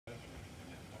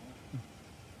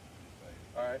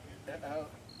right.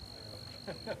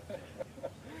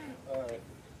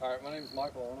 All right. My name's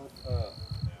Michael Arnold.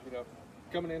 You know,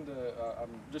 coming into, I'm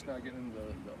just now getting into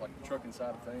the trucking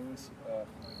side of things.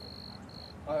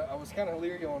 I was kind of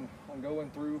leery on going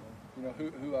through, you know,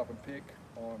 who I would pick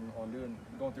on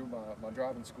going through my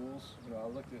driving schools. You know, I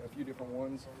looked at a few different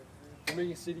ones. For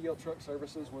me, CDL Truck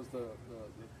Services was the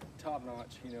top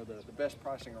notch. You know, the best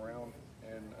pricing around,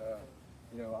 and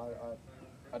you know,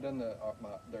 I done their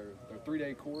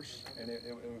 3-day course, and it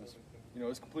was, you know,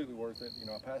 it's completely worth it. You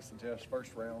know, I passed the test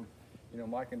first round. You know,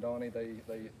 Mike and Donnie,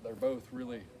 they're both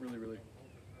really,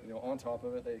 you know, on top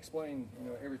of it. They explain, you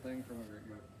know, everything from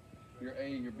your A,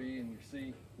 your B, and your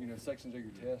C, you know, sections of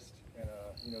your test, and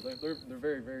you know, they're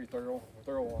very thorough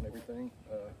on everything.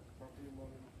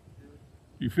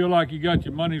 You feel like you got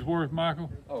your money's worth,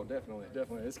 Michael? Oh, definitely.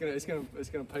 It's gonna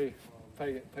pay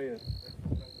it.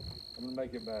 I'm gonna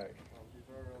make it back.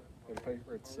 It'll pay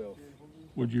for itself.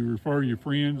 Would you refer your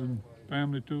friends and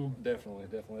family to them?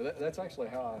 Definitely. That's actually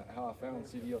how I found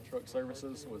CDL Truck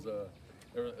Services. Was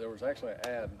there was actually an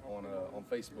ad on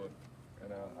Facebook,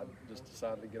 and I just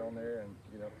decided to get on there and,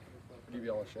 you know, give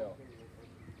y'all a shout.